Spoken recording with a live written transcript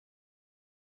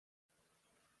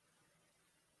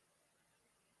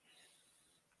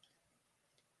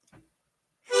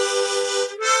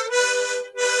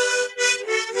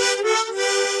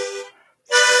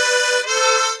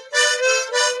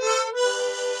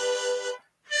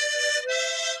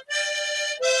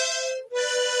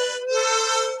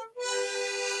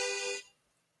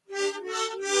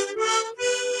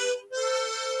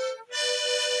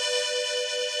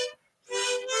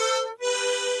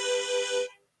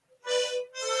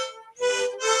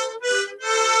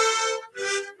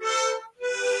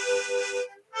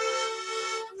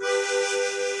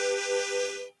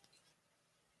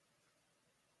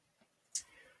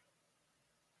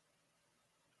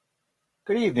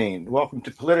Good evening. Welcome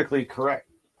to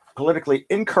Politically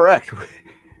Incorrect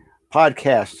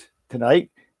podcast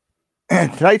tonight.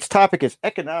 Tonight's topic is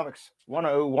Economics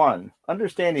 101,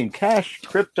 Understanding Cash,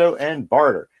 Crypto, and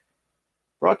Barter.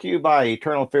 Brought to you by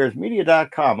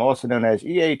EternalAffairsMedia.com, also known as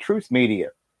EA Truth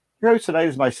Media. Your host tonight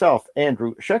is myself,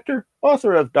 Andrew Schechter,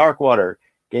 author of Darkwater,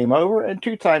 Game Over, and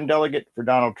two-time delegate for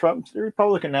Donald Trump to the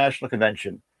Republican National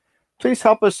Convention. Please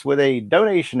help us with a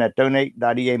donation at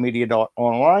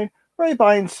donate.eamedia.online or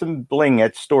buying some bling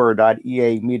at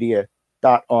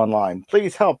store.eamedia.online.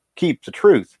 Please help keep the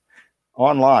truth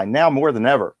online now more than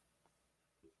ever.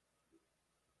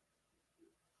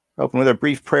 Open with a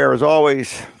brief prayer as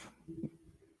always.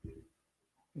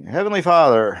 Heavenly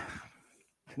Father,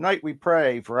 tonight we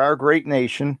pray for our great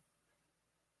nation,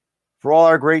 for all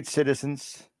our great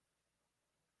citizens,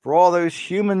 for all those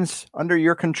humans under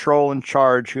your control and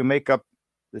charge who make up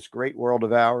this great world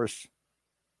of ours.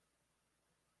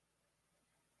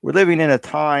 We're living in a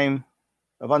time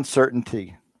of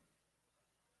uncertainty.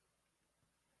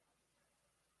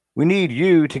 We need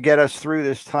you to get us through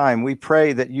this time. We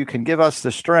pray that you can give us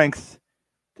the strength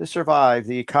to survive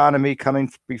the economy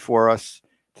coming before us,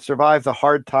 to survive the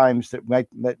hard times that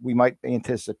we might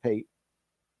anticipate,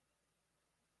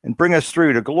 and bring us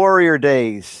through to glorious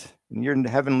days. In your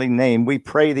heavenly name, we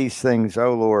pray these things,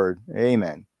 O Lord.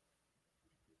 Amen.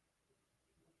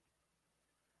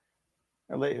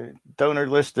 Our donor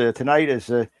list tonight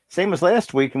is same as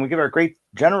last week, and we give our great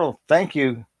general thank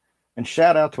you and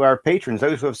shout out to our patrons,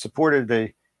 those who have supported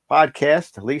the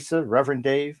podcast: Lisa, Reverend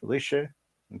Dave, Alicia,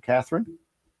 and Catherine.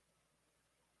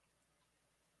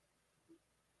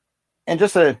 And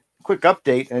just a quick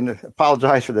update, and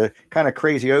apologize for the kind of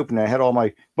crazy opening. I had all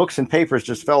my books and papers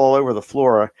just fell all over the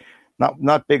floor.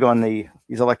 Not big on these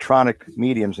electronic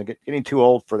mediums, and getting too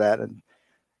old for that, and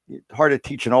hard to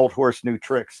teach an old horse new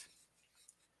tricks.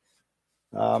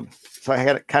 So I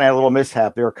had kind of a little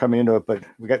mishap there coming into it, but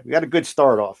we got a good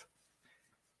start off.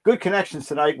 Good connections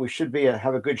tonight. We should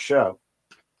have a good show.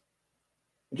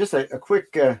 Just a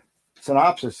quick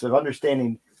synopsis of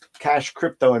understanding cash,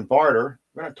 crypto, and barter.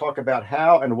 We're going to talk about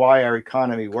how and why our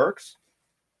economy works,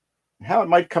 and how it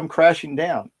might come crashing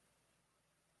down.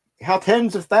 How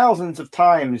tens of thousands of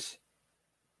times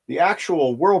the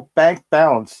actual World Bank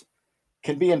balance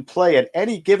can be in play at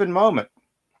any given moment.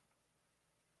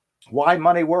 Why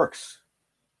money works.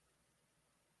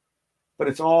 But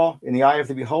it's all in the eye of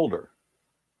the beholder.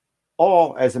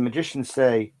 All, as the magicians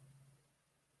say,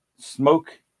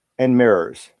 smoke and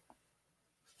mirrors.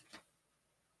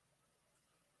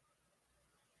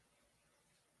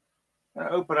 I'm going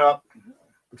to open up.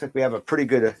 Looks like we have a pretty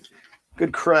good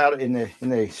crowd in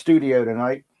the studio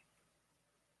tonight.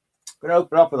 I'm going to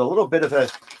open up with a little bit of an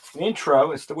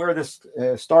intro as to where this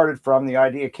started from, the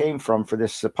idea came from for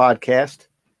this podcast.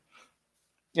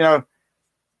 You know,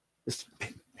 this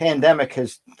pandemic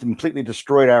has completely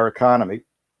destroyed our economy.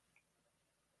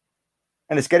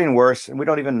 And it's getting worse, and we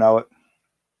don't even know it.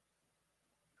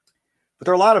 But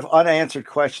there are a lot of unanswered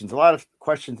questions, a lot of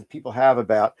questions that people have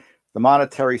about the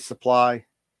monetary supply.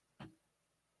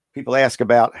 People ask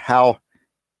about how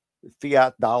the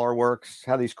fiat dollar works,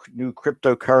 how these new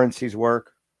cryptocurrencies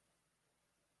work,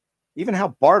 even how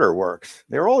barter works.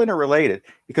 They're all interrelated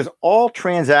because all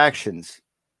transactions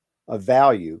of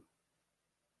value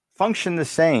function the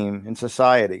same in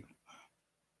society.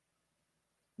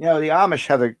 You know, the Amish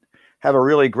have a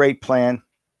really great plan.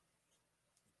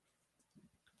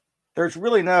 There's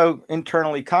really no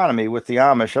internal economy with the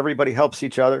Amish. Everybody helps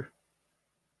each other.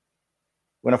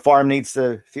 When a field needs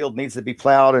to be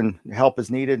plowed and help is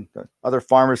needed, other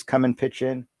farmers come and pitch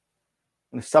in.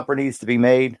 When a supper needs to be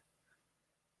made,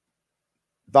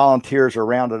 volunteers are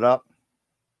rounded up.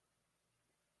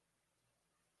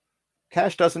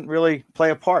 Cash doesn't really play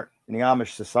a part in the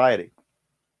Amish society. I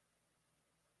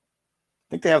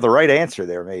think they have the right answer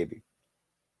there, maybe.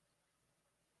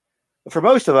 But for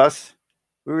most of us,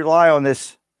 we rely on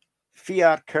this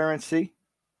fiat currency,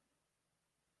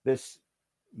 this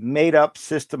made-up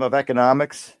system of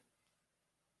economics,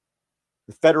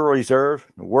 the Federal Reserve,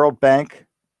 the World Bank,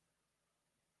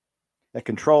 that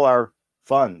control our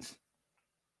funds.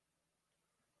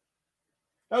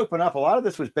 Open up. A lot of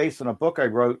this was based on a book I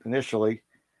wrote initially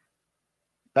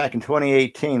back in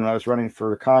 2018 when I was running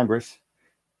for Congress.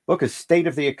 The book is State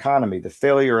of the Economy, the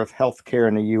Failure of Healthcare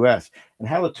in the U.S. And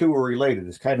how the two are related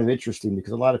is kind of interesting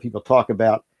because a lot of people talk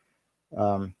about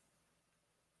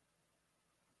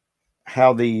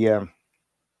how the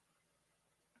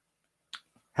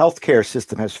healthcare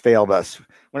system has failed us.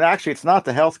 When actually it's not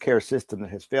the healthcare system that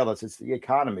has failed us, it's the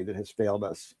economy that has failed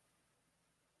us.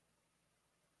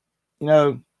 You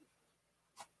know,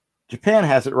 Japan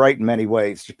has it right in many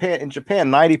ways. In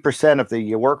Japan, 90% of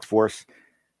the workforce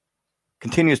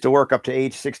continues to work up to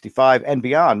age 65 and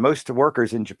beyond. Most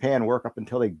workers in Japan work up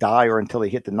until they die or until they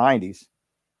hit the 90s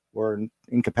or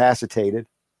incapacitated.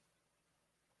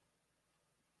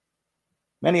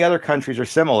 Many other countries are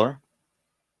similar.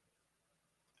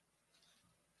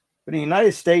 But in the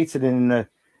United States and in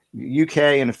the UK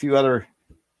and a few other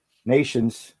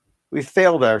nations, we've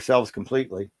failed ourselves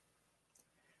completely.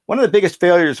 One of the biggest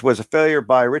failures was a failure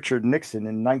by Richard Nixon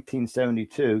in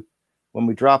 1972 when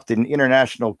we dropped an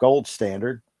international gold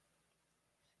standard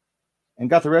and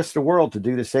got the rest of the world to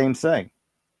do the same thing.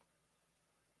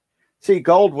 See,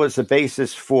 gold was the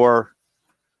basis for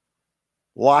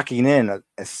locking in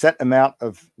a set amount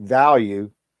of value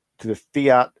to the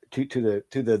fiat, to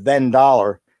the then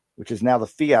dollar, which is now the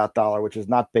fiat dollar, which is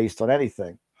not based on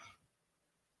anything.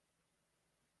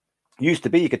 It used to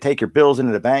be you could take your bills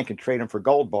into the bank and trade them for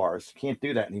gold bars. You can't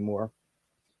do that anymore.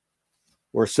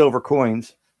 Or silver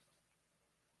coins.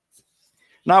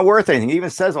 Not worth anything. It even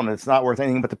says on it it's not worth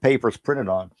anything but the paper it's printed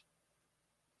on.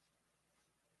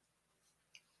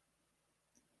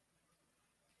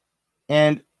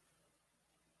 And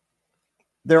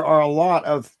there are a lot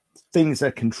of things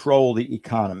that control the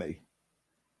economy.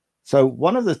 So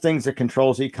one of the things that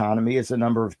controls the economy is the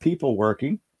number of people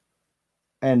working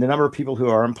and the number of people who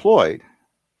are employed.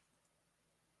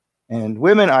 And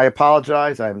women, I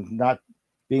apologize. I'm not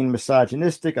being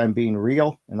misogynistic. I'm being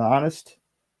real and honest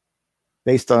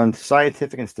based on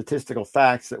scientific and statistical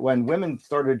facts that when women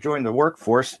started to join the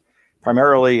workforce,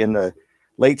 primarily in the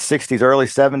late 60s, early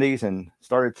 70s, and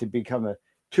started to become a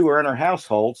two-earner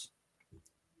households,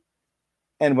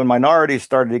 and when minorities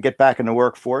started to get back in the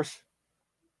workforce,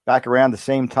 back around the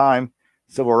same time,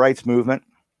 civil rights movement,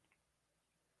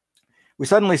 we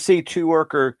suddenly see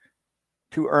two-earner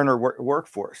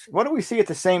workforce. What do we see at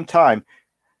the same time?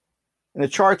 In the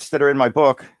charts that are in my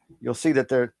book, you'll see that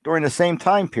they're during the same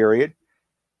time period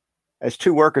as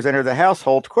two workers enter the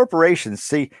household. Corporations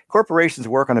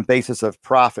work on a basis of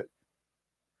profit.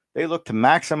 They look to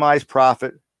maximize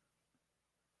profit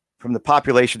from the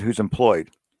population who's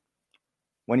employed.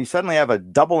 When you suddenly have a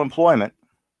double employment,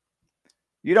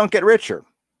 you don't get richer.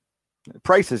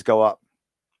 Prices go up.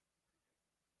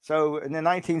 So in the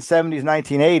 1970s,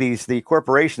 1980s, the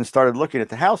corporations started looking at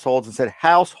the households and said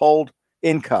household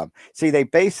income. See, they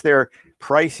base their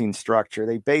pricing structure,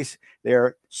 they base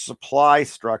their supply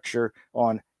structure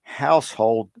on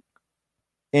household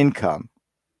income.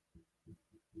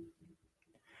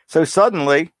 So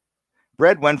suddenly,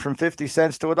 bread went from 50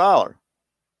 cents to $1.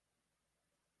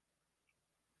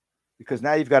 Because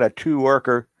now you've got a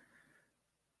two-worker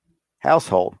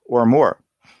household or more.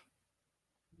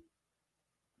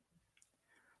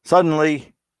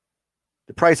 Suddenly,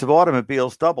 the price of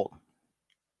automobiles doubled.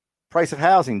 Price of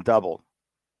housing doubled.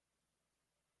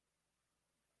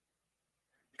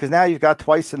 Because now you've got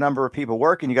twice the number of people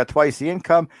working, you got twice the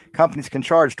income, companies can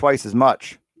charge twice as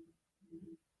much.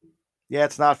 Yeah,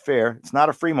 it's not fair. It's not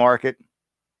a free market.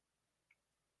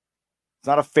 It's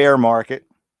not a fair market.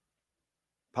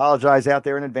 Apologize out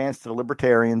there in advance to the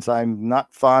libertarians. I'm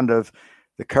not fond of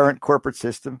the current corporate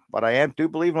system, but I do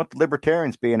believe in what the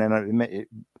libertarians believe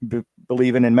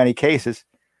in many cases.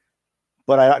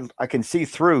 But I can see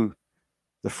through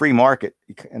the free market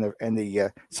and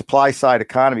the supply side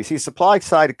economy. See, supply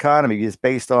side economy is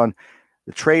based on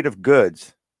the trade of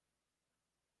goods,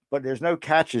 but there's no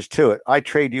catches to it. I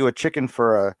trade you a chicken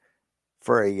for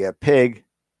a pig.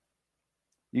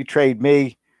 You trade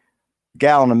me a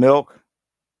gallon of milk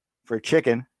for a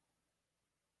chicken.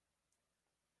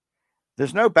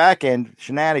 There's no back end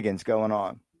shenanigans going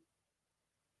on.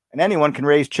 And anyone can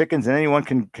raise chickens and anyone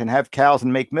can have cows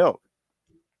and make milk.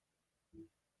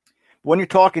 When you're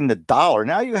talking the dollar,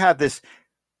 now you have this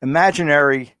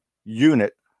imaginary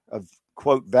unit of,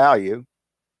 quote, value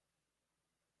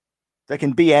that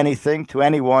can be anything to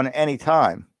anyone,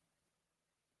 anytime.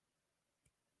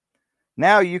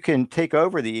 Now you can take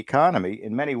over the economy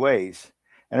in many ways.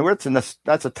 And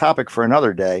that's a topic for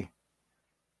another day.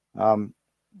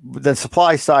 The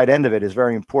supply side end of it is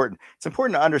very important. It's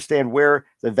important to understand where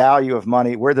the value of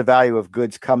money, where the value of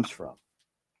goods comes from.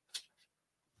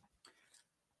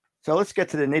 So let's get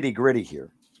to the nitty gritty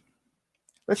here.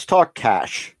 Let's talk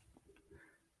cash.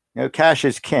 Cash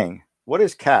is king. What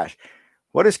is cash?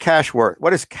 What is cash worth?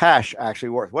 What is cash actually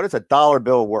worth? What is a dollar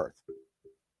bill worth?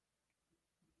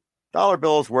 Dollar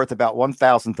bill is worth about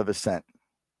 1/1000th of a cent.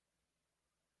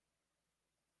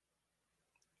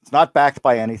 It's not backed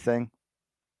by anything.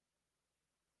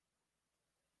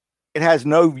 It has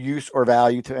no use or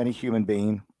value to any human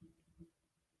being.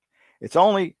 Its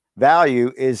only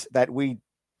value is that we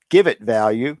give it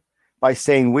value by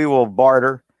saying we will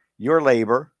barter your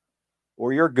labor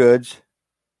or your goods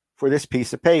for this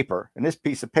piece of paper. And this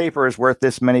piece of paper is worth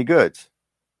this many goods.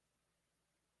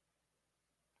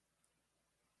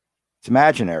 It's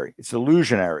imaginary. It's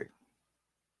illusionary.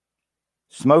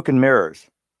 Smoke and mirrors.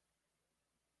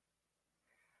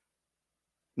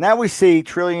 Now we see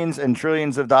trillions and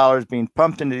trillions of dollars being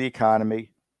pumped into the economy.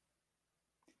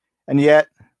 And yet,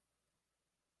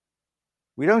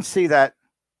 we don't see that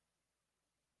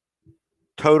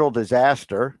total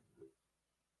disaster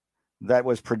that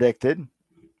was predicted.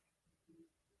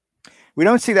 We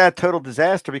don't see that total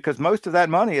disaster because most of that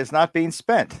money is not being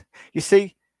spent. You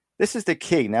see, this is the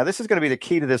key. Now, this is going to be the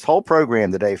key to this whole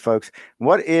program today, folks.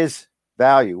 What is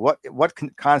value? What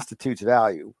constitutes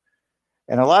value?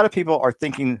 And a lot of people are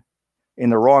thinking in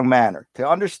the wrong manner. To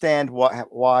understand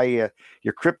why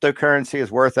your cryptocurrency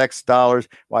is worth X dollars,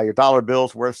 why your dollar bill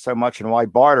is worth so much, and why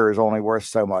barter is only worth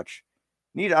so much,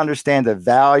 you need to understand the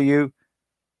value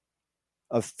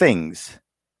of things,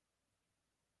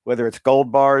 whether it's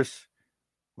gold bars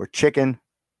or chicken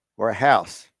or a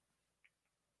house.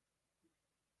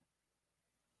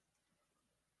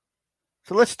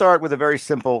 So let's start with a very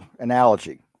simple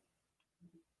analogy.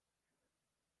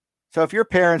 So if your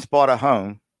parents bought a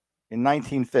home in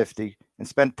 1950 and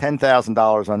spent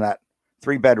 $10,000 on that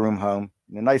 3-bedroom home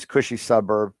in a nice cushy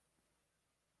suburb,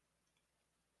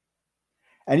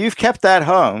 and you've kept that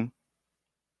home,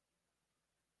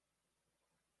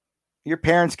 your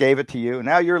parents gave it to you, and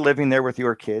now you're living there with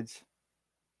your kids.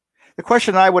 The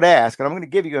question I would ask, and I'm going to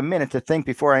give you a minute to think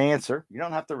before I answer. You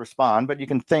don't have to respond, but you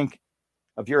can think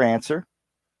of your answer.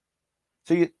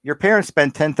 So your parents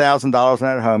spent $10,000 on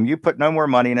that home. You put no more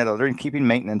money in it other than keeping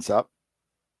maintenance up.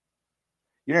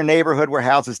 You're in a neighborhood where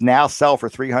houses now sell for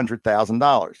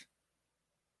 $300,000.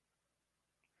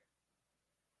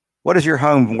 What is your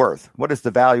home worth? What is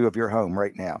the value of your home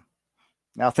right now?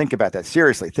 Now think about that.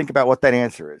 Seriously, think about what that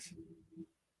answer is.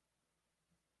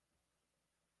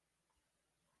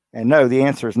 And no, the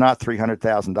answer is not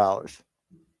 $300,000.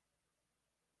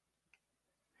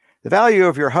 The value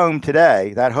of your home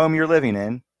today, that home you're living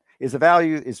in, is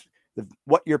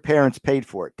what your parents paid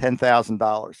for it,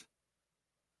 $10,000.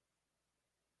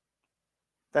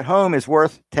 That home is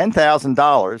worth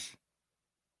 $10,000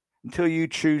 until you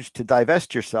choose to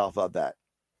divest yourself of that.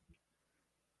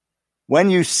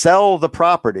 When you sell the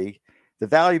property, the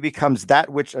value becomes that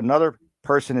which another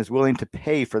person is willing to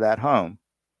pay for that home.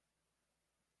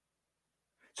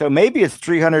 So maybe it's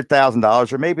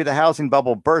 $300,000, or maybe the housing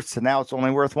bubble bursts and now it's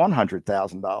only worth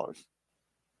 $100,000.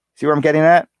 See where I'm getting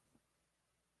at?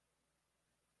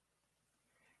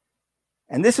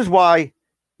 And this is why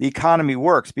the economy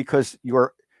works, because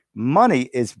your money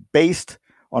is based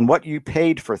on what you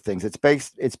paid for things.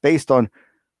 It's based on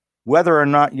whether or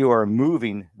not you are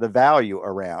moving the value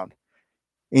around.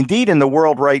 Indeed, in the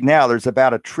world right now, there's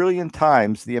about 1 trillion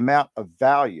times the amount of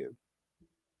value.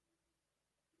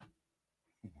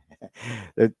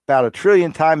 About 1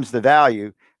 trillion times the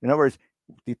value. In other words,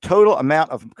 the total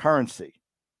amount of currency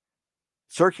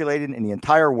circulated in the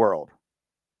entire world.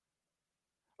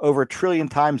 Over 1 trillion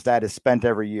times that is spent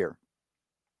every year.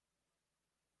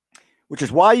 Which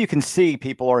is why you can see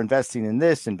people are investing in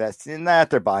this, investing in that.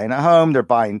 They're buying a home, they're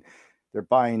buying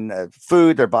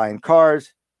food, they're buying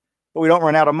cars, but we don't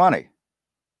run out of money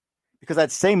because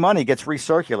that same money gets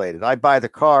recirculated. I buy the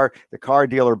car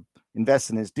dealer invests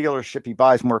in his dealership, he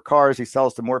buys more cars, he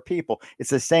sells to more people. It's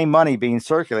the same money being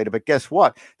circulated, but guess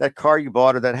what? That car you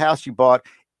bought or that house you bought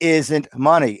isn't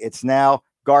money. It's now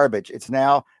garbage. It's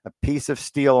now a piece of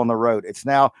steel on the road. It's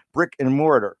now brick and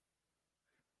mortar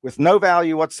with no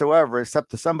value whatsoever, except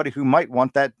to somebody who might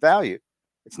want that value.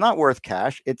 It's not worth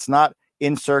cash. It's not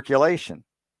in circulation.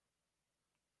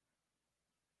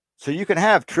 So you can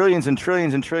have trillions and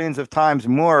trillions and trillions of times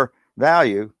more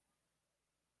value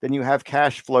than you have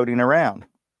cash floating around. And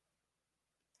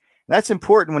that's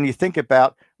important when you think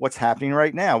about what's happening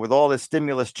right now with all the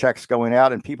stimulus checks going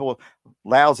out and people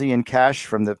lousy in cash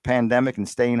from the pandemic and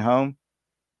staying home.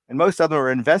 And most of them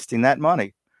are investing that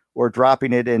money or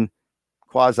dropping it in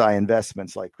quasi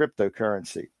investments like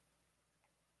cryptocurrency.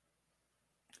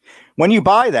 When you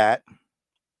buy that,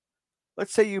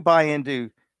 let's say you buy into,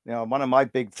 one of my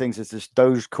big things is this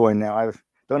Dogecoin now. I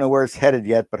don't know where it's headed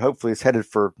yet, but hopefully it's headed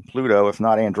for Pluto, if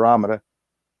not Andromeda.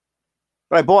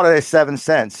 But I bought it at 7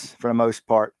 cents for the most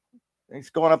part.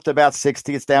 It's going up to about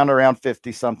 60. It's down to around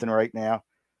 50 something right now.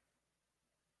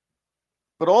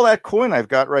 But all that coin I've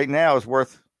got right now is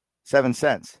worth 7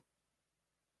 cents.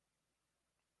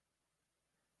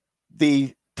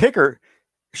 The ticker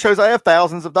shows I have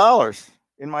thousands of dollars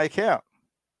in my account.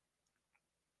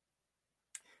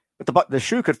 But the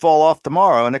shoe could fall off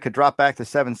tomorrow and it could drop back to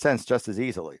 7 cents just as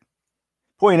easily.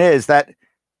 Point is that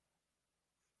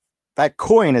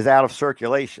coin is out of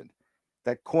circulation.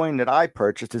 That coin that I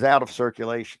purchased is out of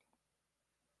circulation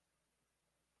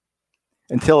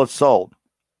until it's sold.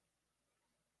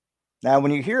 Now,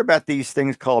 when you hear about these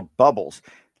things called bubbles,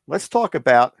 let's talk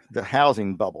about the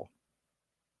housing bubble.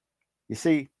 You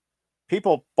see,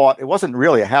 people bought, it wasn't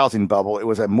really a housing bubble, it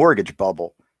was a mortgage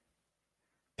bubble.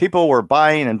 People were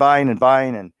buying and buying and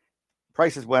buying, and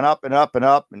prices went up and up and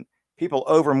up, and people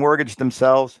over mortgaged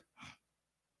themselves.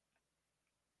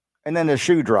 And then the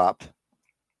shoe dropped.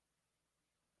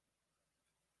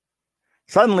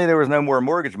 Suddenly there was no more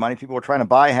mortgage money. People were trying to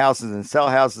buy houses and sell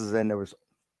houses, and there was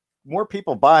more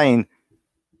people buying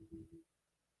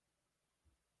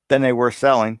than they were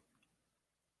selling.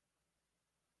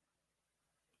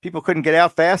 People couldn't get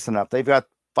out fast enough. They've got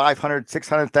 $500,000,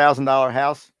 $600,000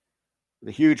 house with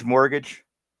a huge mortgage.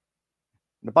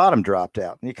 The bottom dropped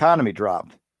out. The economy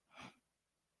dropped.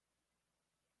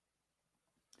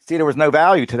 See, there was no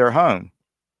value to their home.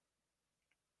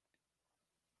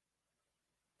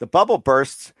 The bubble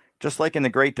bursts, just like in the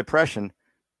Great Depression,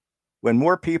 when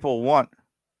more people want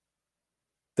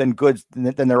than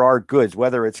there are goods,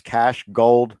 whether it's cash,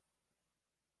 gold,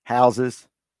 houses,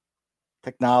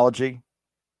 technology,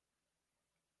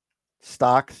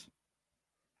 stocks.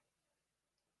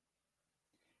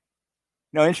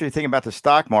 Interesting thing about the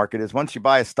stock market is once you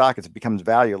buy a stock, it becomes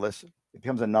valueless. It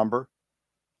becomes a number.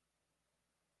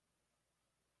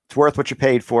 It's worth what you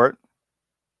paid for it.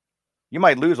 You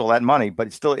might lose all that money, but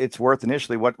it's worth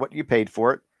initially what you paid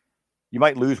for it. You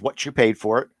might lose what you paid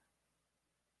for it.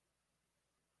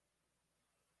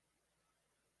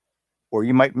 Or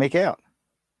you might make out.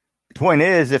 The point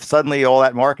is, if suddenly all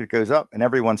that market goes up and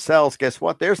everyone sells, guess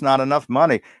what? There's not enough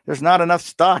money. There's not enough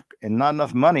stock and not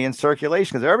enough money in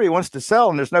circulation because everybody wants to sell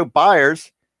and there's no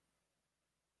buyers.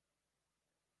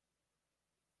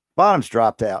 Bottom's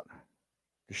dropped out.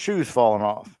 The shoe's fallen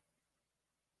off.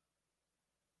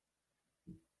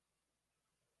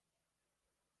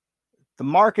 The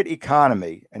market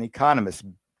economy and economists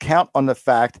count on the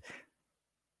fact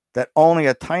that only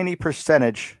a tiny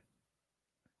percentage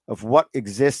of what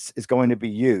exists is going to be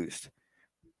used.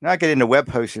 Now I get into web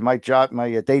hosting. My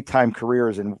daytime career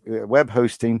is in web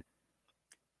hosting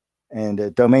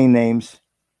and domain names.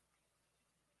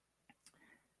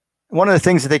 One of the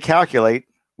things that they calculate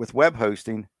with web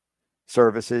hosting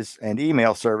services and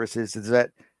email services is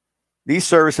that these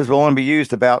services will only be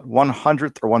used about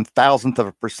 1/100th or 1,000th of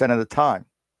a percent of the time.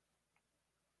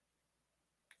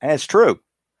 And it's true.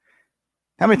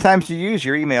 How many times do you use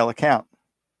your email account?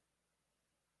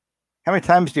 How many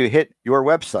times do you hit your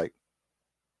website?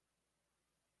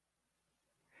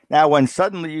 Now, when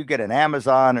suddenly you get an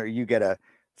Amazon or you get a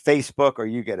Facebook or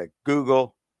you get a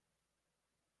Google,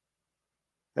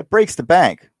 that breaks the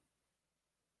bank.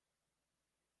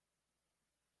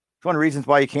 It's one of the reasons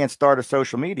why you can't start a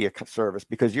social media service,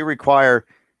 because you require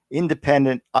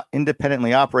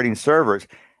independently operating servers.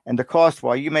 And the cost,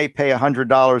 while you may pay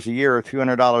 $100 a year or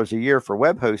 $200 a year for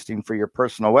web hosting for your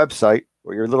personal website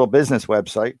or your little business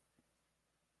website,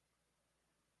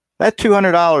 that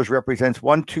 $200 represents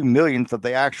 1/2 millionth of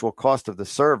the actual cost of the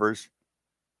servers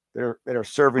that are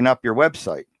serving up your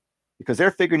website, because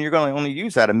they're figuring you're going to only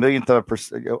use that 1 millionth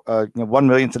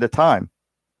at a time.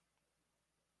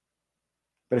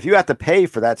 But if you have to pay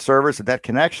for that service and that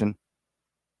connection,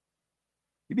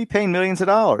 you'd be paying millions of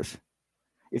dollars.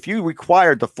 If you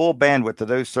required the full bandwidth of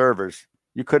those servers,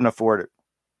 you couldn't afford it.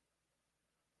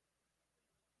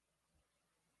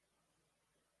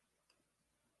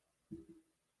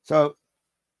 So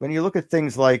when you look at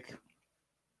things like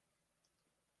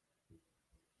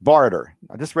barter,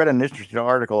 I just read an interesting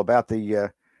article about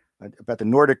the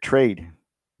Nordic trade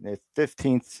in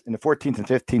the 14th and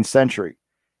 15th century,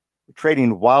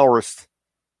 trading walrus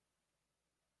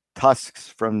tusks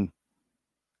from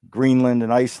Greenland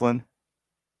and Iceland,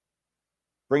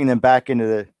 bringing them back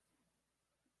into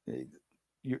the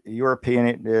European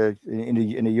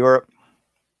into Europe.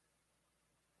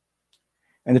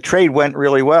 And the trade went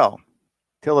really well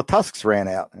till the tusks ran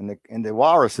out and the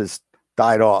walruses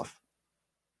died off.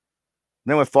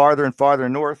 And then went farther and farther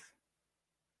north.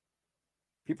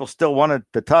 People still wanted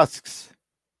the tusks,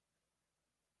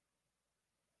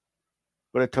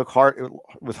 but it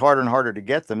was harder and harder to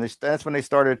get them. That's when they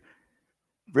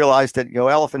realized that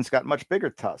elephants got much bigger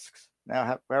tusks.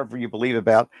 Now, however you believe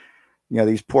about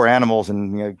these poor animals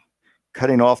and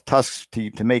cutting off tusks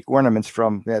to make ornaments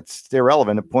from, that's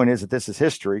irrelevant. The point is that this is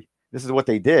history. This is what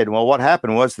they did. Well, what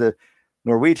happened was the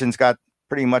Norwegians got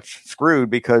pretty much screwed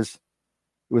because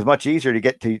it was much easier to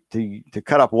get to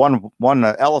cut up one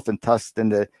elephant tusk than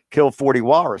to kill 40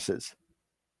 walruses.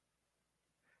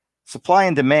 Supply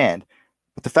and demand.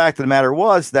 But the fact of the matter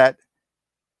was that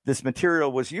this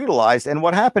material was utilized, and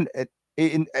what happened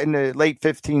in the late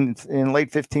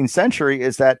 15th century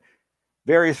is that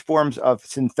various forms of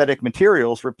synthetic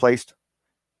materials replaced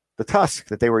the tusk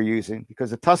that they were using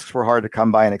because the tusks were hard to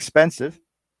come by and expensive.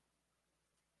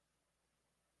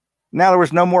 Now there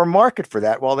was no more market for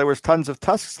that. While there was tons of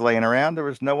tusks laying around, there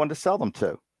was no one to sell them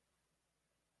to.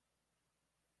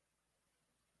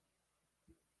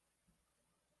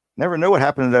 Never know what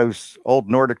happened to those old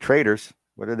Nordic traders,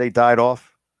 whether they died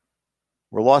off,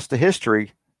 were lost to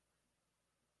history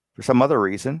for some other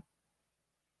reason,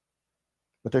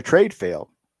 but their trade failed.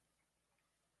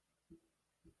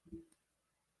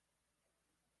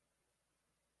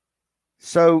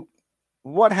 So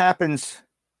what happens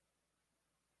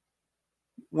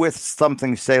with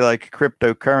something, say, like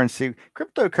cryptocurrency?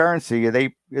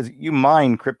 You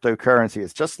mine cryptocurrency.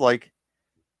 It's just like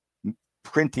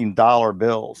printing dollar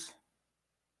bills.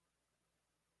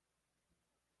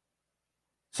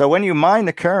 So when you mine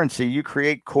the currency, you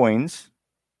create coins.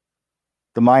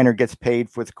 The miner gets paid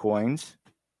with coins.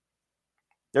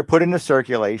 They're put into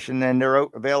circulation and they're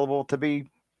available to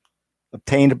be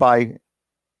obtained by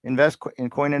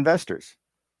coin investors.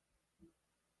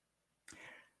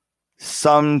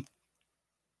 Some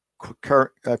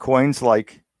coins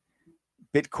like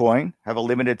Bitcoin have a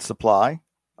limited supply.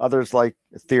 Others like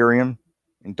Ethereum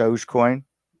and Dogecoin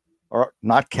are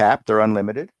not capped, they're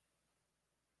unlimited.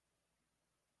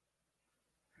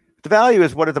 The value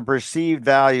is what the perceived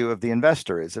value of the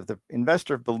investor is. If the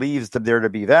investor believes that there to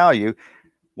be value,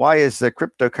 why is the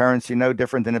cryptocurrency no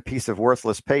different than a piece of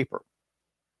worthless paper?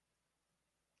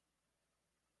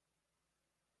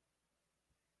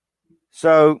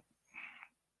 So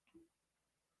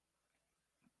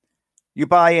you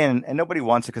buy in, and nobody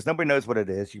wants it because nobody knows what it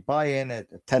is. You buy in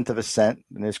at 1/10 of a cent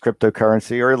in this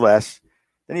cryptocurrency or less.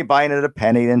 Then you buy in at a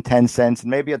penny, then 10 cents, and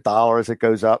maybe $1 as it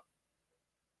goes up.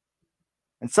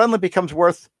 And suddenly it becomes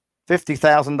worth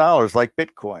 $50,000 like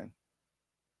Bitcoin.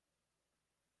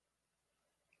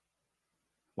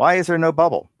 Why is there no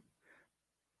bubble?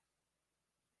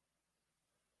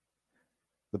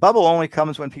 The bubble only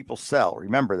comes when people sell.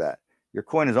 Remember that. Your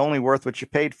coin is only worth what you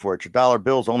paid for it. Your dollar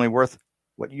bill is only worth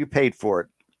what you paid for it.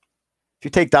 If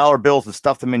you take dollar bills and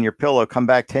stuff them in your pillow, come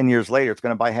back 10 years later, it's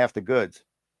going to buy half the goods.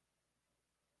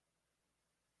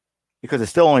 Because it's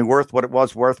still only worth what it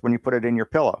was worth when you put it in your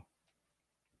pillow.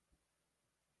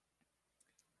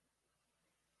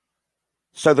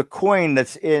 So the coin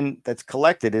that's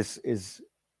collected is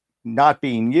not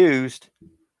being used.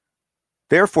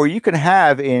 Therefore, you can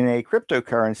have in a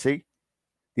cryptocurrency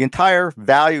the entire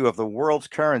value of the world's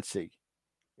currency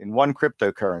in one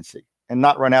cryptocurrency and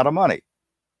not run out of money.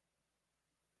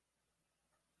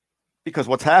 Because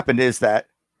what's happened is that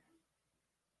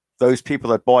those people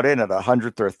that bought in at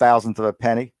 100th or 1,000th of a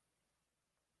penny,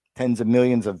 tens of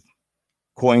millions of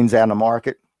coins on the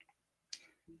market,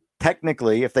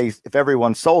 technically, if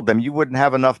everyone sold them, you wouldn't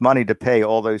have enough money to pay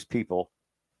all those people.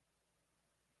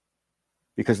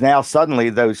 Because now suddenly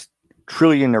those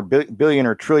trillion or billion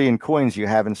or trillion coins you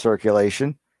have in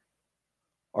circulation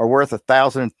are worth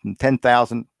 1,000,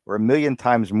 10,000, or 1,000,000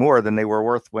 times more than they were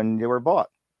worth when they were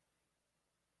bought.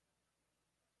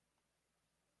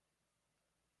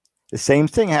 The same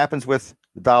thing happens with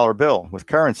the dollar bill, with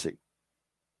currency.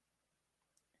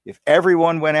 If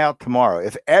everyone went out tomorrow,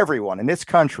 if everyone in this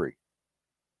country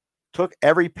took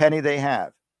every penny they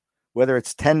have, whether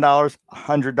it's $10,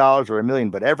 $100, or $1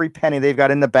 million, but every penny they've got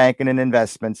in the bank and in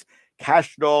investments,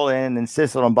 cashed it all in, and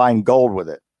insisted on buying gold with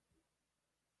it,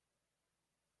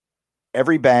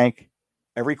 every bank,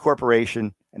 every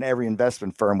corporation, and every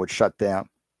investment firm would shut down.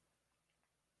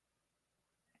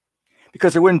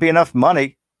 Because there wouldn't be enough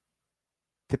money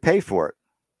to pay for it.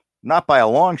 Not by a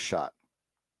long shot.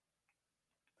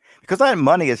 Because that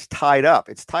money is tied up.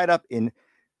 It's tied up in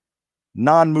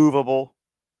non-movable,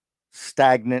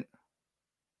 stagnant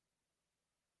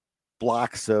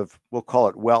blocks of, we'll call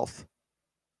it wealth.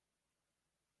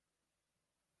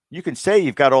 You can say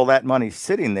you've got all that money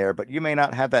sitting there, but you may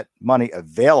not have that money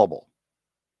available.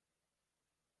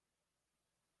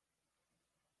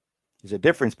 There's a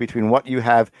difference between what you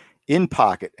have in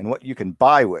pocket and what you can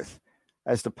buy with,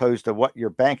 as opposed to what your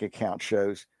bank account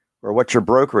shows or what your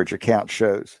brokerage account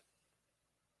shows.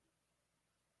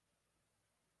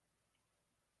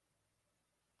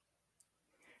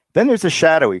 Then there's the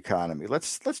shadow economy.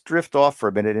 Let's drift off for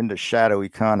a minute into shadow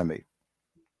economy.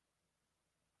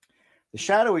 The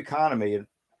shadow economy,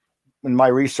 in my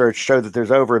research, showed that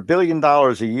there's over $1 billion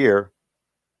a year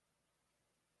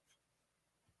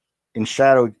in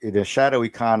a shadow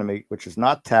economy, which is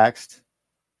not taxed,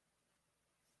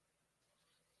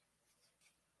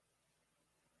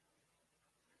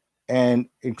 and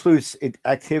includes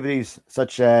activities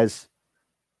such as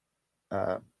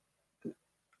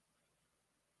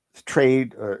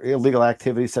trade or illegal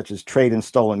activities such as trade in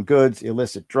stolen goods,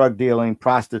 illicit drug dealing,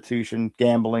 prostitution,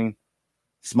 gambling,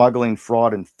 smuggling,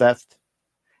 fraud, and theft,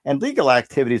 and legal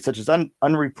activities such as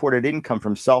unreported income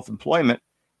from self-employment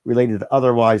related to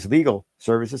otherwise legal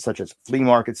services such as flea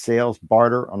market sales,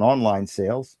 barter, and online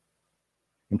sales,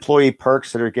 employee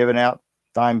perks that are given out,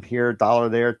 dime here, dollar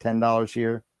there, $10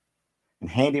 here,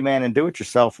 and handyman and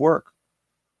do-it-yourself work.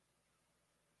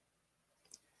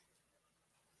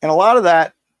 And a lot of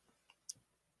that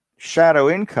shadow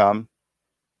income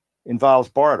involves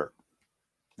barter.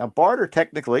 Now, barter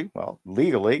technically, well,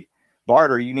 legally,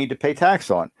 barter you need to pay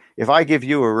tax on. If I give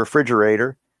you a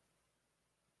refrigerator,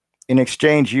 in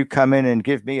exchange, you come in and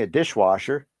give me a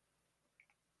dishwasher,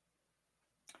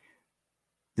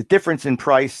 the difference in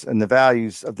price and the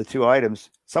values of the two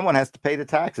items, someone has to pay the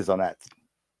taxes on that.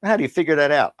 How do you figure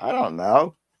that out? I don't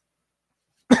know.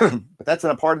 But that's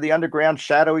a part of the underground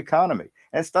shadow economy.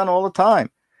 And it's done all the time.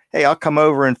 Hey, I'll come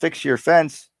over and fix your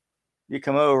fence. You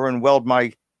come over and weld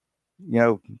my,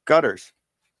 gutters.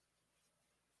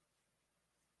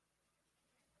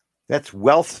 That's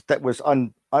wealth that was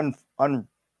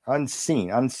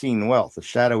unseen wealth, a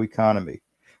shadow economy.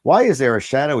 Why is there a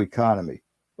shadow economy?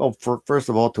 Well, first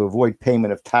of all, to avoid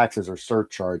payment of taxes or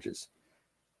surcharges.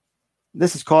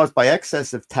 This is caused by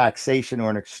excessive taxation or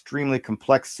an extremely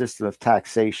complex system of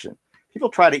taxation. People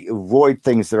try to avoid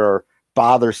things that are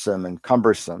bothersome and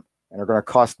cumbersome and are going to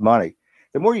cost money.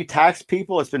 The more you tax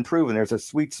people, it's been proven there's a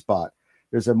sweet spot.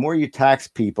 There's the more you tax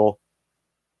people,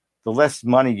 the less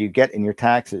money you get in your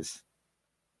taxes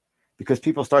because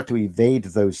people start to evade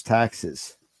those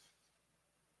taxes.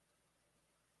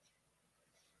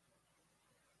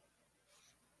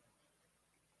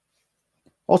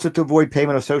 Also, to avoid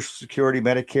payment of Social Security,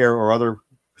 Medicare, or other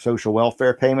social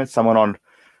welfare payments, someone on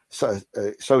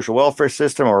social welfare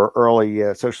system or early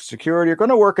Social Security are going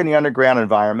to work in the underground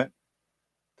environment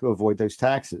to avoid those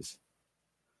taxes.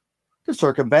 To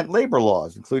circumvent labor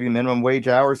laws, including minimum wage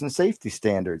hours and safety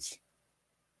standards.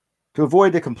 To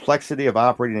avoid the complexity of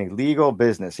operating a legal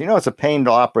business. It's a pain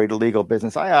to operate a legal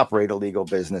business. I operate a legal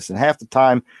business, and half the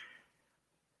time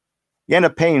you end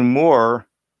up paying more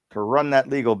to run that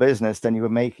legal business than you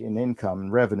would make in income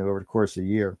and revenue over the course of a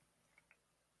year.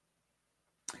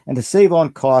 And to save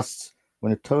on costs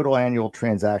when the total annual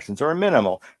transactions are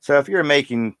minimal. So if you're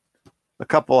making a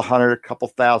couple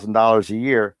 $1,000 a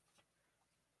year,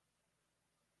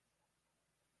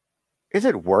 is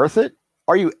it worth it?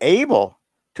 Are you able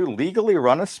to legally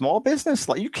run a small business?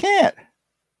 You can't.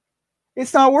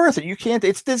 It's not worth it. You can't.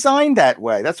 It's designed that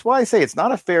way. That's why I say it's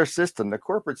not a fair system. The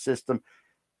corporate system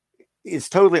is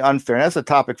totally unfair. And that's a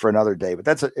topic for another day, but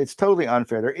it's totally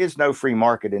unfair. There is no free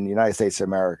market in the United States of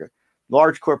America.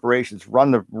 Large corporations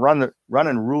run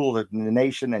and rule the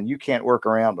nation, and you can't work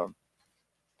around them.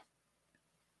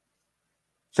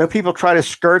 So people try to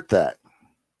skirt that.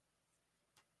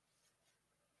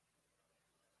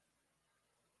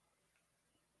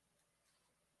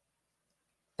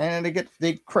 And they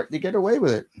get away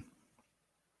with it.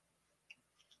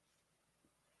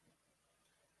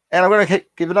 And I'm going to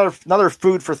give another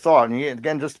food for thought. And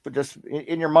again, just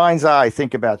in your mind's eye,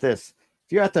 think about this.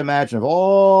 If you have to imagine of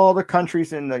all the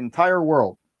countries in the entire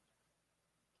world,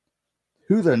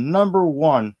 what the number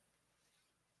one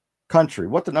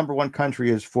country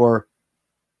is for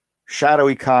shadow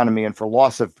economy and for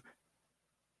loss of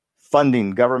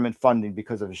funding, government funding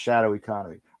because of a shadow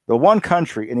economy. The one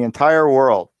country in the entire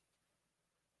world.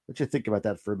 Let you think about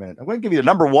that for a minute. I'm going to give you the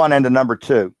number one and the number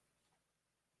two.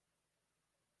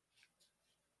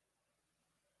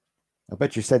 I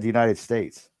bet you said the United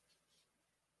States.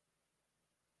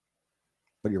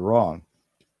 But you're wrong.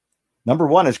 Number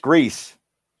one is Greece.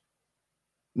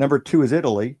 Number two is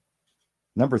Italy.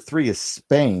 Number three is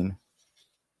Spain.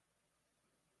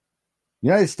 The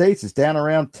United States is down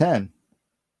around 10.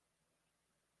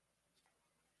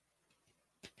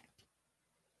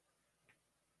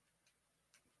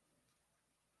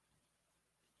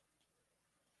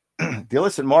 The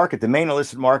illicit market, the main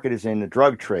illicit market is in the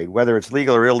drug trade, whether it's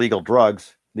legal or illegal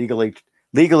drugs,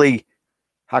 legally,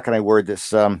 how can I word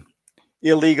this?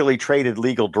 Illegally traded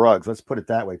legal drugs. Let's put it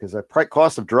that way, because the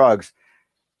cost of drugs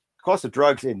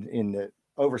in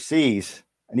overseas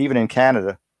and even in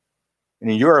Canada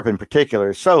and in Europe in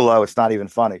particular is so low, it's not even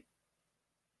funny.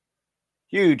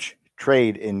 Huge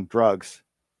trade in drugs.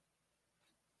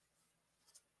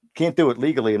 Can't do it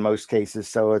legally in most cases,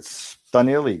 so it's done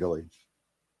illegally.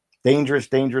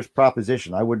 Dangerous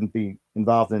proposition. I wouldn't be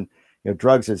involved in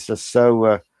drugs. It's just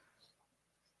so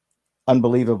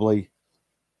unbelievably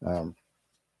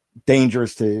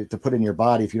dangerous to put in your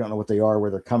body if you don't know what they are,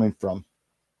 where they're coming from.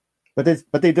 But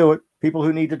they do it. People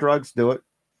who need the drugs do it.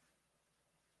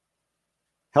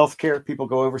 Healthcare, people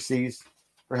go overseas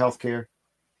for healthcare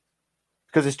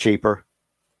because it's cheaper.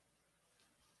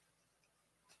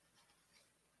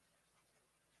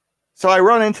 So I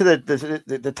run into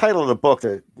the title of the book,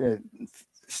 the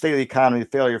State of the Economy, the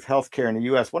Failure of Healthcare in the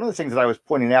U.S. One of the things that I was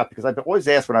pointing out, because I've always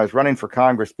asked when I was running for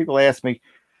Congress, people ask me,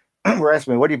 were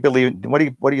asking me, what do you believe?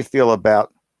 What do you feel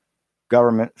about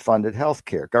government-funded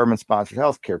healthcare, government-sponsored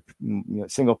healthcare,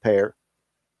 single payer?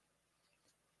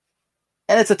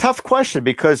 And it's a tough question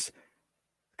because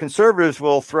conservatives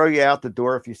will throw you out the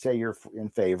door if you say you're in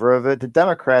favor of it. The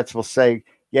Democrats will say,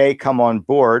 yay, come on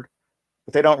board,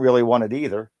 but they don't really want it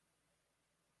either,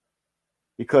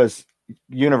 because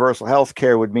universal health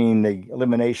care would mean the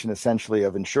elimination essentially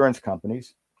of insurance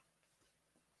companies.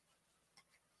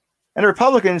 And the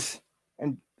Republicans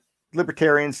and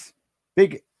libertarians,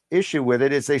 big issue with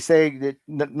it is they say that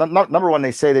number one,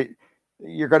 they say that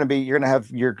you're going to have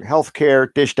your health care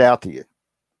dished out to you.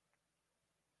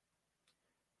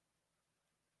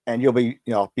 And you'll be,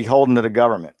 beholden to the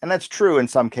government. And that's true in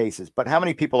some cases. But how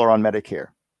many people are on Medicare?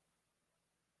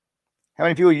 How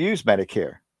many people use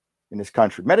Medicare in this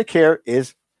country? Medicare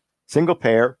is single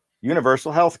payer,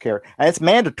 universal health care, and it's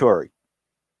mandatory.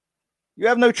 You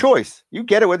have no choice. You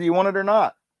get it whether you want it or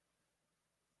not.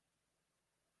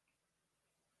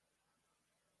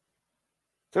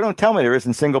 So don't tell me there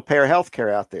isn't single payer health care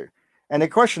out there. And the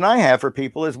question I have for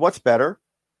people is, what's better?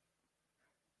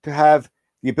 To have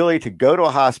the ability to go to a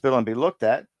hospital and be looked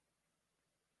at,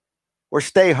 or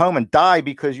stay home and die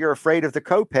because you're afraid of the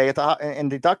copay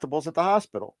and deductibles at the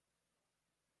hospital?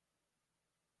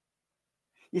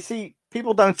 You see,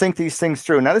 people don't think these things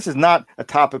through. Now, this is not a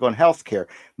topic on healthcare.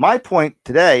 My point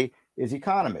today is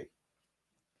economy.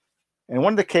 And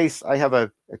one of the case, I have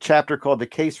a chapter called The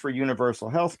Case for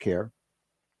Universal Healthcare.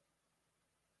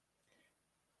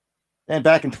 And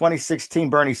back in 2016,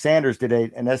 Bernie Sanders did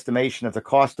an estimation of the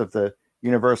cost of the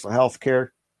universal health care.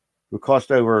 It would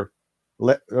cost over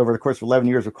the course of 11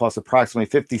 years, would cost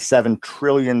approximately $57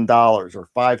 trillion or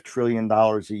 $5 trillion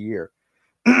a year.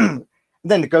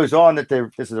 Then it goes on that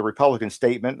this is a Republican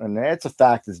statement, and it's a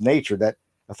fact of nature, that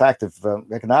a fact of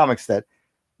economics, that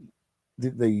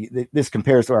this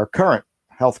compares to our current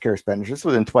healthcare expenditures. This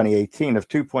was in 2018 of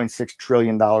 $2.6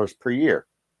 trillion per year.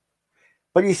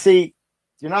 But you see,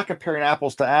 you're not comparing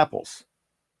apples to apples.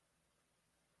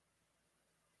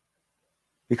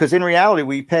 Because in reality,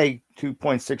 we pay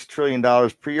 $2.6 trillion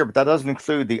per year, but that doesn't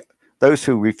include those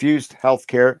who refused health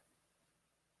care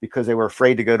because they were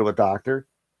afraid to go to a doctor.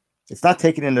 It's not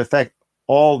taking into effect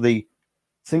all the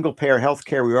single-payer health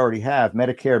care we already have,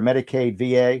 Medicare, Medicaid,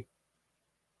 VA,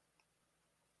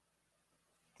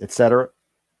 etc.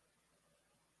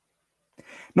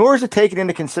 Nor is it taking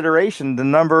into consideration the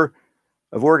number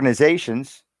of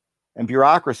organizations and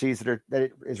bureaucracies that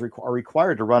are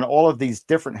required to run all of these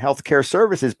different healthcare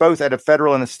services, both at a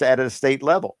federal and at a state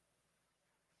level.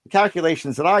 The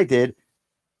calculations that I did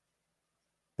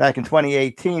back in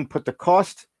 2018 put the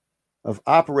cost of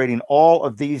operating all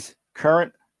of these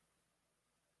current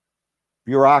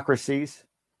bureaucracies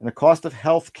and the cost of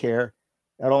healthcare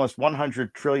at almost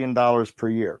 $100 trillion per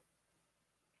year.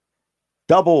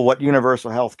 Double what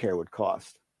universal healthcare would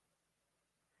cost.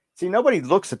 See, nobody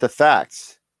looks at the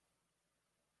facts.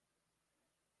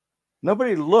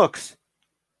 Nobody looks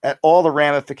at all the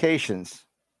ramifications.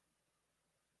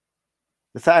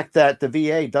 The fact that the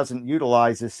VA doesn't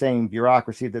utilize the same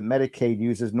bureaucracy that Medicaid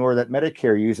uses, nor that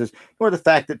Medicare uses, nor the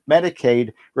fact that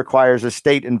Medicaid requires a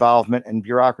state involvement and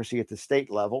bureaucracy at the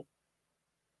state level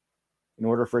in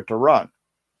order for it to run.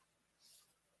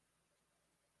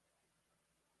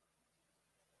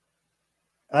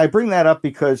 And I bring that up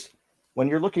because when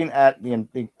you're looking at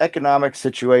the economic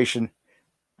situation,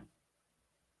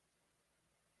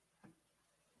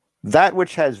 that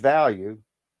which has value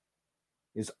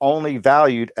is only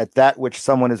valued at that which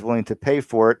someone is willing to pay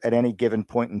for it at any given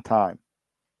point in time.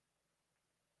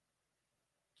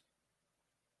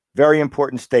 Very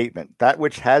important statement. That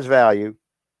which has value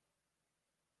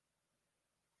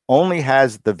only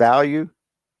has the value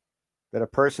that a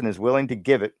person is willing to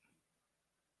give it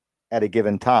at a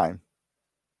given time.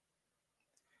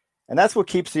 And that's what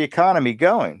keeps the economy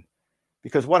going.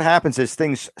 Because what happens is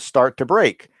things start to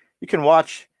break. You can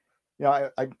watch.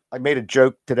 I made a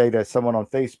joke today to someone on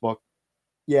Facebook.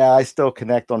 Yeah, I still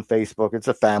connect on Facebook. It's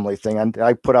a family thing. And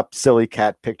I put up silly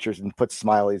cat pictures and put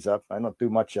smileys up. I don't do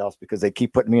much else because they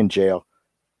keep putting me in jail.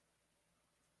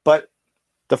 But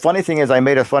the funny thing is, I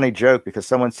made a funny joke because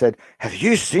someone said, "Have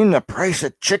you seen the price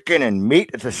of chicken and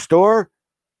meat at the store?"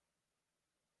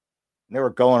 And they were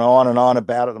going on and on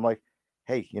about it. I'm like,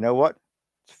 hey, you know what?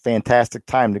 It's a fantastic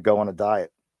time to go on a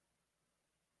diet.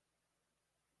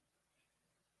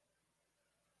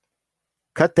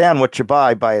 Cut down what you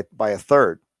buy by a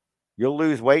third. You'll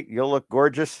lose weight. You'll look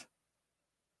gorgeous.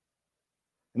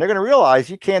 And they're going to realize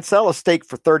you can't sell a steak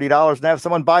for $30 and have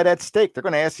someone buy that steak. They're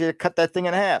going to ask you to cut that thing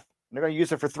in half. And they're going to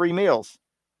use it for 3 meals.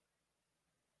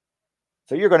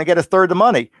 So you're going to get a third the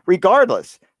money,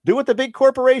 regardless. Do what the big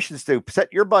corporations do.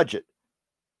 Set your budget.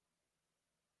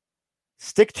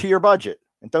 Stick to your budget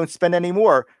and don't spend any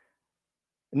more.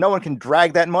 No one can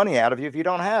drag that money out of you if you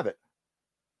don't have it.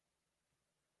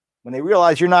 When they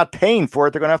realize you're not paying for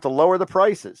it, they're going to have to lower the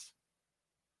prices.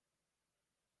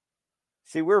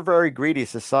 See, we're a very greedy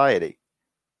society.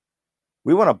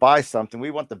 We want to buy something.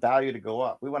 We want the value to go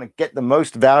up. We want to get the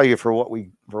most value for what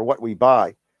we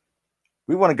buy.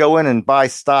 We want to go in and buy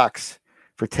stocks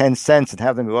for 10 cents and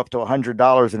have them go up to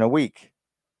 $100 in a week.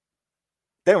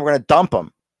 Then we're going to dump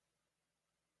them.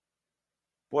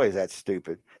 Boy, is that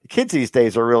stupid. The kids these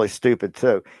days are really stupid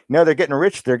too. They're getting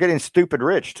rich. They're getting stupid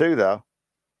rich too, though.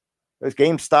 Those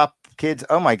GameStop kids,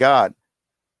 oh my God.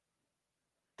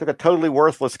 Took a totally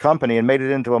worthless company and made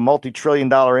it into a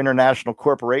multi-trillion-dollar international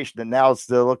corporation that now is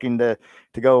still looking to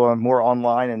go more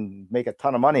online and make a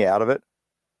ton of money out of it.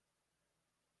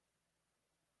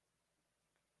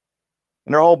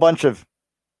 And they're a whole bunch of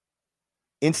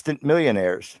instant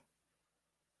millionaires.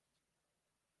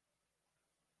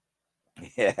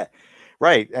 Yeah,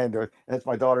 right. And as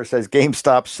my daughter says,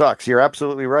 GameStop sucks. You're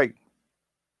absolutely right.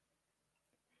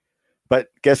 But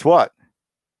guess what?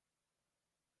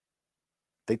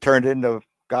 They turned into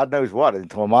God knows what,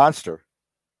 into a monster.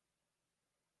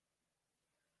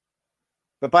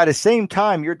 But by the same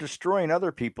time, you're destroying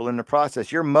other people in the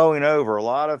process. You're mowing over a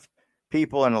lot of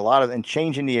people and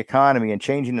changing the economy and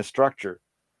changing the structure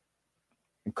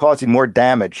and causing more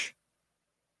damage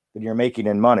than you're making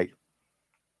in money.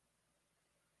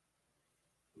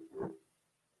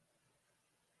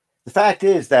 The fact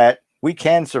is that we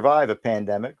can survive a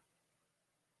pandemic.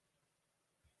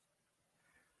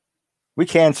 We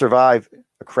can survive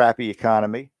a crappy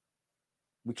economy.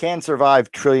 We can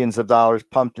survive trillions of dollars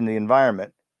pumped in the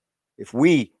environment if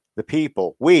we, the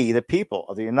people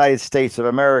of the United States of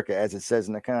America, as it says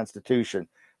in the Constitution,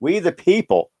 we, the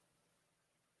people,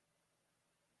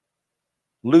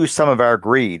 lose some of our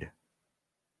greed.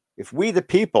 If we, the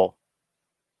people,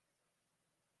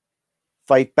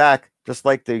 fight back just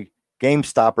like the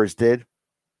GameStoppers did,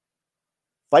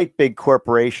 fight big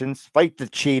corporations, fight the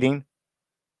cheating,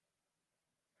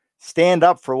 stand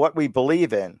up for what we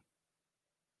believe in,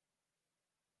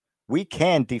 we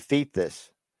can defeat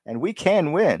this and we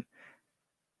can win.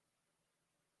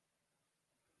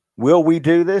 Will we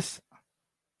do this?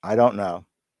 I don't know,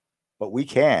 but we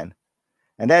can.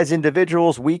 And as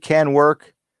individuals, we can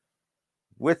work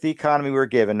with the economy we're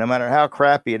given, no matter how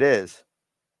crappy it is.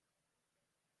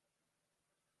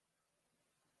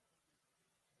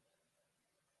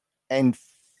 And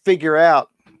figure out,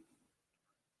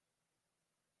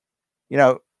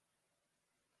 in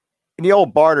the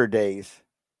old barter days,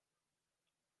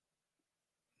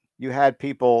 you had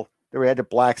people, we had the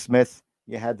blacksmith,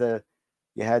 you had the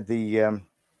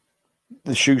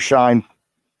shoe shine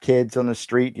kids on the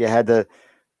street, you had a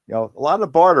lot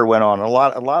of barter went on. A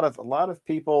lot of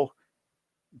people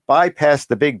bypassed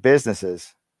the big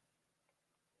businesses.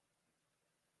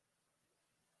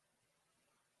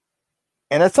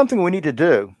 And that's something we need to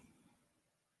do.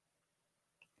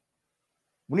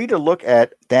 We need to look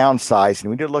at downsizing.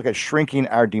 We need to look at shrinking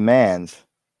our demands,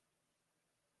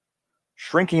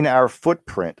 shrinking our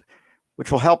footprint,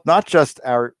 which will help not just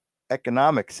our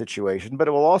economic situation, but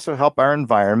it will also help our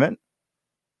environment,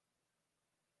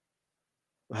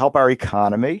 will help our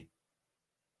economy,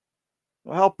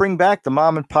 will help bring back the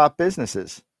mom and pop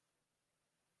businesses.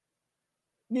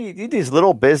 These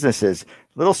little businesses,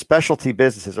 little specialty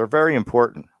businesses are very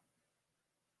important.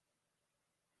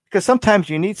 Because sometimes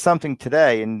you need something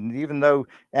today, and even though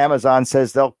Amazon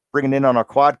says they'll bring it in on a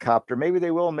quadcopter, maybe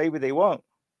they will, maybe they won't.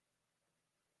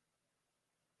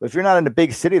 But if you're not in a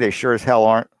big city, they sure as hell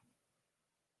aren't.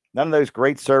 None of those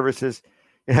great services.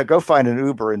 Go find an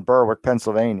Uber in Berwick,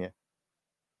 Pennsylvania.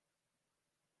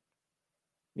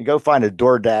 You go find a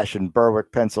DoorDash in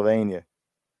Berwick, Pennsylvania,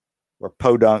 or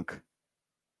Podunk.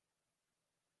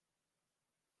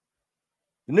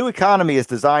 The new economy is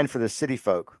designed for the city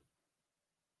folk.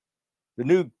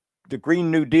 The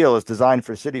Green New Deal is designed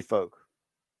for city folk.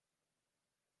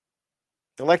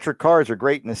 Electric cars are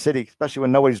great in the city, especially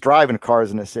when nobody's driving cars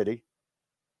in the city.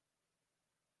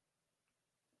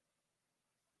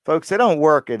 Folks, they don't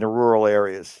work in the rural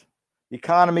areas. The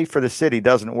economy for the city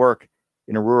doesn't work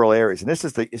in the rural areas. And this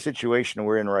is the situation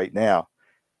we're in right now.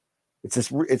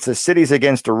 It's the cities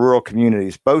against the rural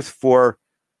communities, both for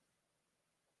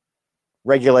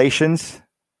regulations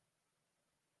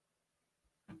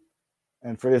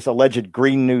and for this alleged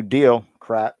Green New Deal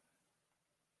crap.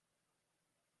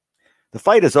 The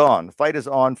fight is on. The fight is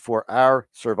on for our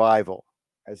survival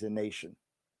as a nation.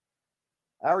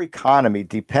 Our economy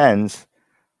depends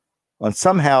on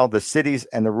somehow the cities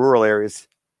and the rural areas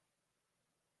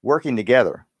working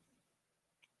together.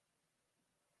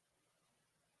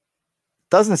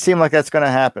 Doesn't seem like that's going to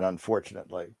happen,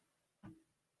 unfortunately.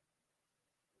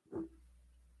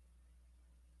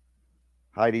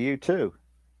 Hi to you, too.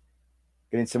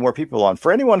 Getting some more people on.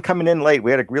 For anyone coming in late,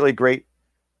 we had a really great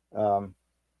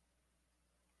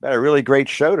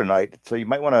show tonight. So you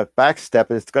might want to backstep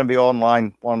it. It's going to be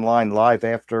online live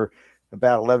after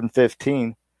about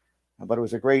 11:15. But it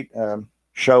was a great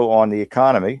show on the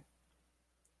economy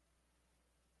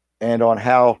and on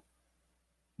how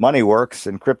money works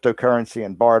and cryptocurrency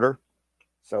and barter.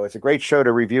 So it's a great show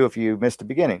to review if you missed the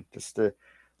beginning, just to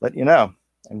let you know.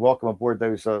 And welcome aboard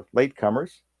those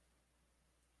latecomers.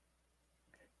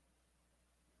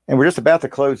 And we're just about to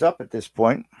close up at this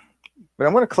point. But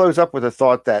I'm going to close up with a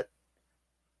thought that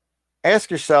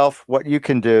ask yourself what you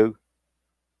can do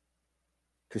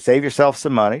to save yourself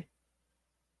some money,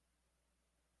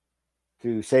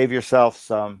 to save yourself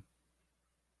some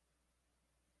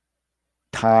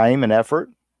time and effort,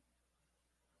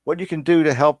 what you can do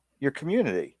to help your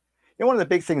community. You know, one of the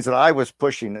big things that I was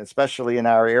pushing, especially in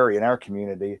our area, in our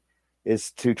community,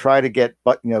 is to try to get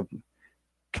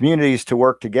communities to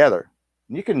work together.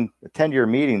 And you can attend your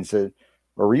meetings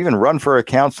or even run for a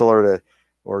councilor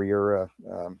or your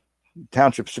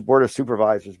township board of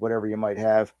supervisors, whatever you might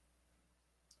have.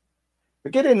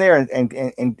 But get in there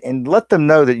and let them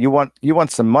know that you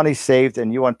want some money saved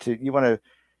and you want to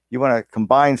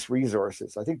combine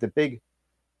resources. I think the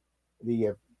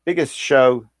biggest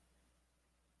show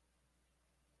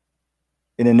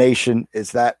in a nation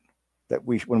is that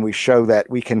when we show that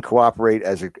we can cooperate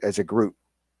as a group.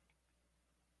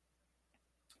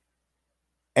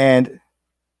 And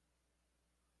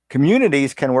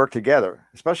communities can work together,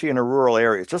 especially in the rural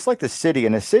areas, just like the city.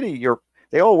 In a city,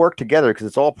 they all work together because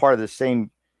it's all part of the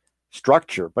same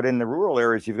structure. But in the rural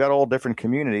areas, you've got all different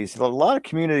communities. A lot of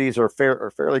communities are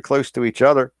fairly close to each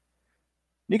other.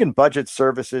 You can budget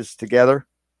services together.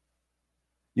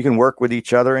 You can work with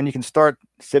each other, and you can start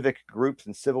civic groups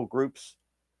and civil groups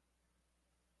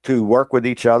to work with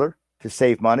each other to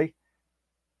save money.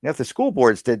 Now, if the school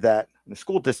boards did that, and the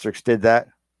school districts did that,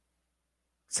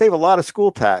 save a lot of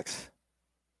school tax.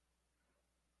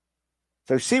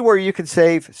 So see where you can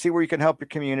save, see where you can help your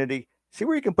community, see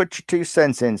where you can put your 2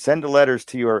 cents in, send the letters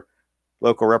to your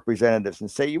local representatives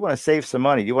and say you want to save some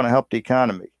money, you want to help the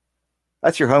economy.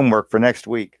 That's your homework for next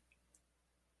week.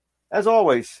 As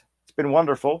always, it's been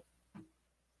wonderful.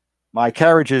 My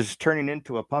carriage is turning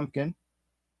into a pumpkin.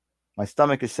 My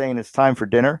stomach is saying it's time for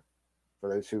dinner. For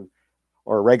those who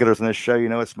are regulars on this show, you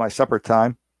know it's my supper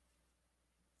time.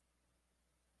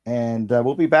 And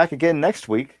we'll be back again next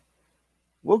week.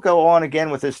 We'll go on again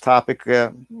with this topic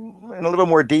in a little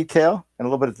more detail and a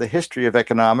little bit of the history of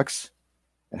economics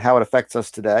and how it affects us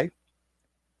today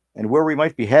and where we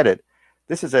might be headed.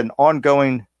 This is an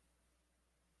ongoing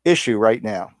issue right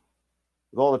now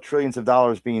with all the trillions of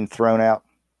dollars being thrown out.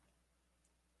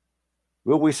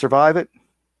 Will we survive it?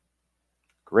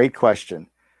 Great question.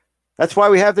 That's why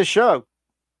we have this show.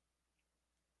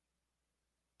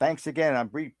 Thanks again. I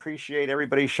appreciate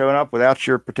everybody showing up. Without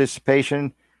your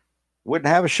participation,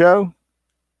 wouldn't have a show.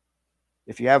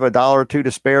 If you have $1 or $2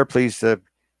 to spare, please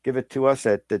give it to us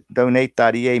at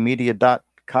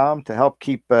donate.eamedia.com to help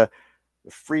keep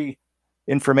free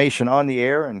information on the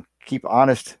air and keep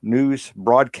honest news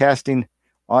broadcasting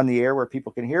on the air where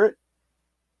people can hear it.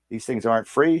 These things aren't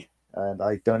free, and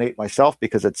I donate myself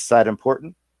because it's that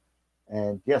important.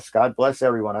 And yes, God bless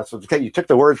everyone. That's what you took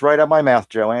the words right out of my mouth,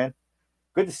 Joanne.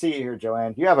 Good to see you here,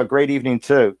 Joanne. You have a great evening,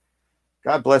 too.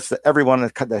 God bless everyone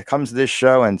that comes to this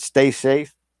show, and stay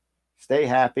safe, stay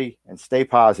happy, and stay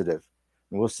positive.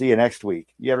 And we'll see you next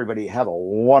week. You everybody have a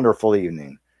wonderful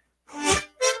evening.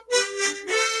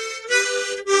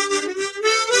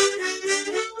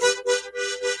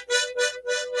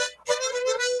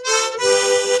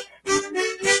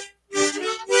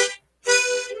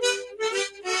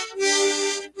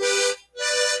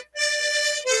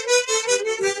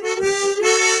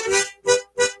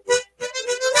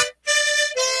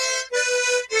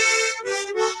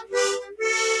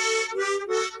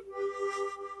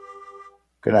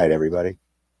 Good night, everybody.